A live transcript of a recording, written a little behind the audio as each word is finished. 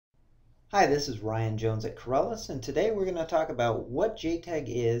Hi, this is Ryan Jones at Corelis, and today we're going to talk about what JTAG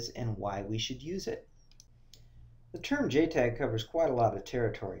is and why we should use it. The term JTAG covers quite a lot of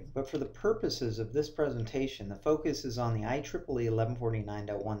territory, but for the purposes of this presentation, the focus is on the IEEE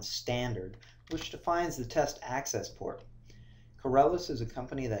 1149.1 standard, which defines the test access port. Corelis is a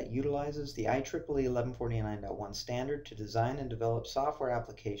company that utilizes the IEEE 1149.1 standard to design and develop software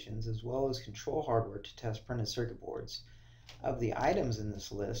applications as well as control hardware to test printed circuit boards. Of the items in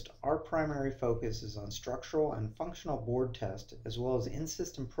this list, our primary focus is on structural and functional board test as well as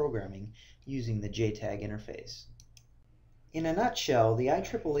in-system programming using the JTAG interface. In a nutshell, the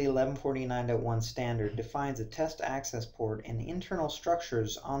IEEE 1149.1 standard defines a test access port and internal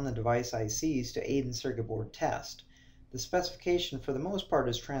structures on the device ICs to aid in circuit board test. The specification for the most part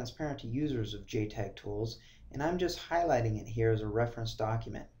is transparent to users of JTAG tools, and I'm just highlighting it here as a reference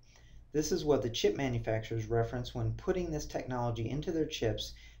document. This is what the chip manufacturers reference when putting this technology into their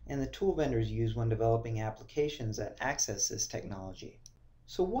chips and the tool vendors use when developing applications that access this technology.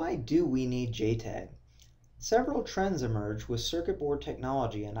 So why do we need JTAG? Several trends emerged with circuit board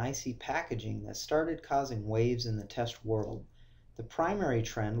technology and IC packaging that started causing waves in the test world. The primary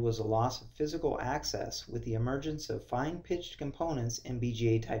trend was a loss of physical access with the emergence of fine-pitched components in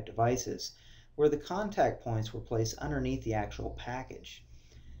BGA-type devices, where the contact points were placed underneath the actual package.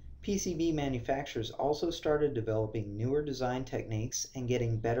 PCB manufacturers also started developing newer design techniques and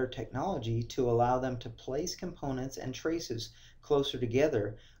getting better technology to allow them to place components and traces closer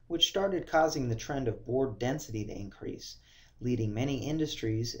together, which started causing the trend of board density to increase, leading many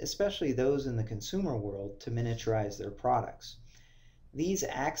industries, especially those in the consumer world, to miniaturize their products. These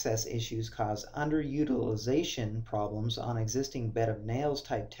access issues cause underutilization problems on existing bed of nails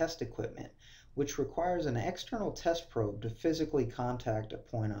type test equipment, which requires an external test probe to physically contact a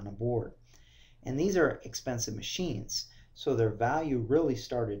point on a board. And these are expensive machines, so their value really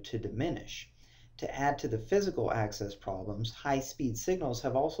started to diminish. To add to the physical access problems, high-speed signals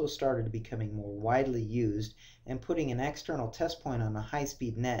have also started becoming more widely used, and putting an external test point on a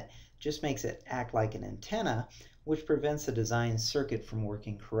high-speed net just makes it act like an antenna, which prevents the design circuit from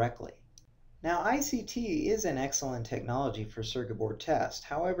working correctly. Now, ICT is an excellent technology for circuit board test.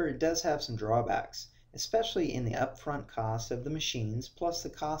 However, it does have some drawbacks, especially in the upfront cost of the machines, plus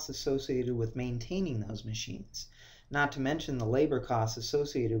the costs associated with maintaining those machines, not to mention the labor costs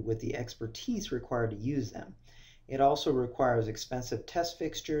associated with the expertise required to use them. It also requires expensive test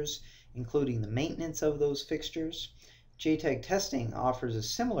fixtures, including the maintenance of those fixtures. JTAG testing offers a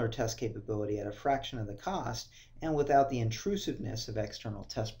similar test capability at a fraction of the cost and without the intrusiveness of external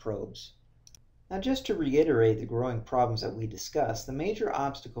test probes. Now, just to reiterate the growing problems that we discussed, the major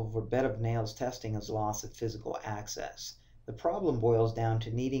obstacle for bed of nails testing is loss of physical access. The problem boils down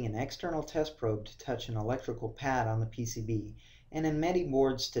to needing an external test probe to touch an electrical pad on the PCB, and in many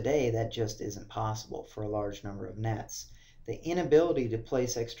boards today that just isn't possible for a large number of nets. The inability to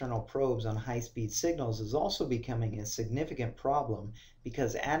place external probes on high-speed signals is also becoming a significant problem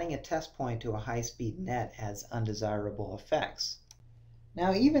because adding a test point to a high-speed net has undesirable effects.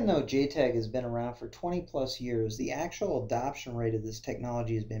 Now, even though JTAG has been around for 20 plus years, the actual adoption rate of this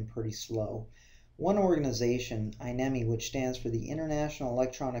technology has been pretty slow. One organization, IEEE, which stands for the International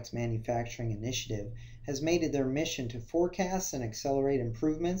Electronics Manufacturing Initiative, has made it their mission to forecast and accelerate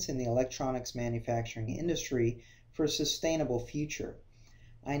improvements in the electronics manufacturing industry for a sustainable future.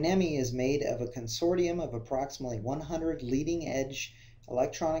 IEEE is made of a consortium of approximately 100 leading-edge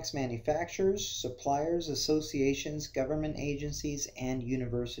electronics manufacturers, suppliers, associations, government agencies, and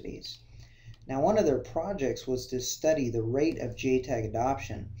universities. Now, one of their projects was to study the rate of JTAG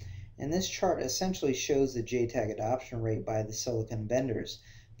adoption, and this chart essentially shows the JTAG adoption rate by the silicon vendors,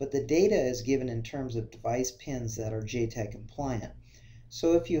 but the data is given in terms of device pins that are JTAG compliant.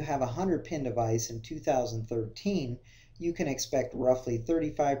 So if you have a 100-pin device in 2013, you can expect roughly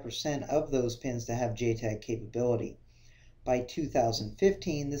 35% of those pins to have JTAG capability. By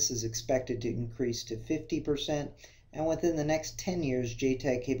 2015, this is expected to increase to 50%, and within the next 10 years,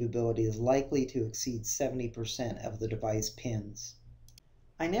 JTAG capability is likely to exceed 70% of the device pins.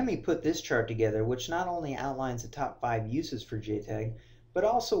 IEEE put this chart together, which not only outlines the top 5 uses for JTAG, but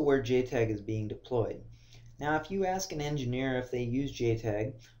also where JTAG is being deployed. Now, if you ask an engineer if they use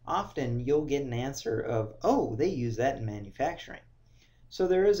JTAG, often you'll get an answer of, oh, they use that in manufacturing. So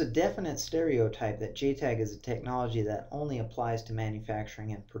there is a definite stereotype that JTAG is a technology that only applies to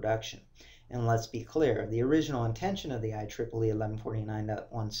manufacturing and production. And let's be clear, the original intention of the IEEE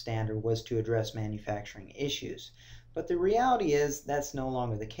 1149.1 standard was to address manufacturing issues. But the reality is that's no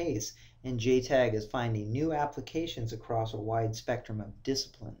longer the case, and JTAG is finding new applications across a wide spectrum of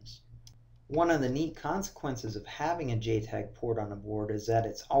disciplines. One of the neat consequences of having a JTAG port on a board is that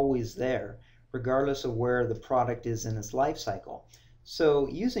it's always there, regardless of where the product is in its life cycle. So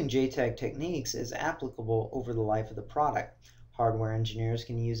using JTAG techniques is applicable over the life of the product. Hardware engineers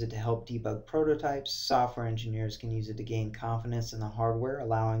can use it to help debug prototypes. Software engineers can use it to gain confidence in the hardware,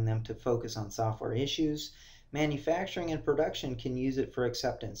 allowing them to focus on software issues. Manufacturing and production can use it for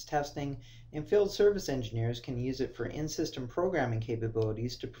acceptance testing, and field service engineers can use it for in-system programming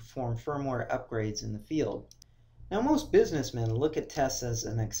capabilities to perform firmware upgrades in the field. Now, most businessmen look at tests as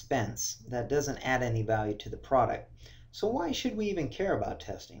an expense that doesn't add any value to the product. So why should we even care about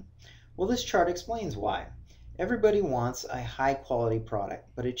testing? Well, this chart explains why. Everybody wants a high-quality product,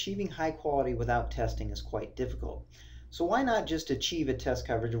 but achieving high quality without testing is quite difficult. So why not just achieve a test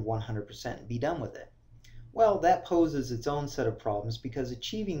coverage of 100% and be done with it? Well, that poses its own set of problems because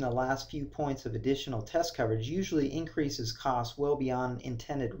achieving the last few points of additional test coverage usually increases costs well beyond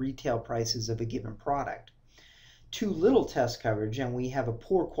intended retail prices of a given product. Too little test coverage and we have a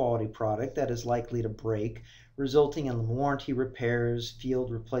poor quality product that is likely to break, resulting in warranty repairs,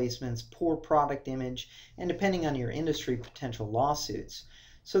 field replacements, poor product image, and depending on your industry, potential lawsuits.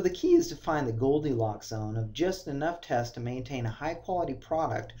 So the key is to find the Goldilocks zone of just enough tests to maintain a high quality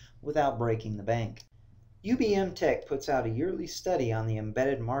product without breaking the bank. UBM Tech puts out a yearly study on the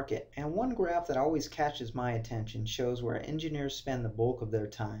embedded market, and one graph that always catches my attention shows where engineers spend the bulk of their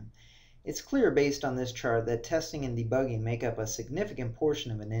time. It's clear based on this chart that testing and debugging make up a significant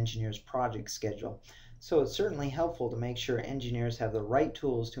portion of an engineer's project schedule, so it's certainly helpful to make sure engineers have the right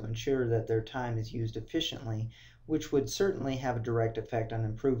tools to ensure that their time is used efficiently, which would certainly have a direct effect on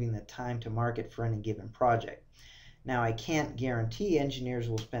improving the time to market for any given project. Now, I can't guarantee engineers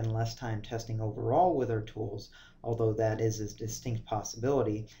will spend less time testing overall with our tools, although that is a distinct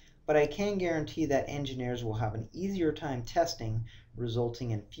possibility, but I can guarantee that engineers will have an easier time testing,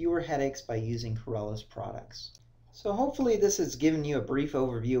 resulting in fewer headaches by using Corelis products. So hopefully this has given you a brief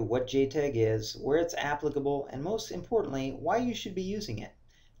overview of what JTAG is, where it's applicable, and most importantly, why you should be using it.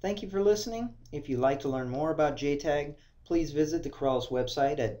 Thank you for listening. If you'd like to learn more about JTAG, please visit the Corelis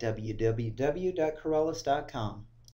website at www.corelis.com.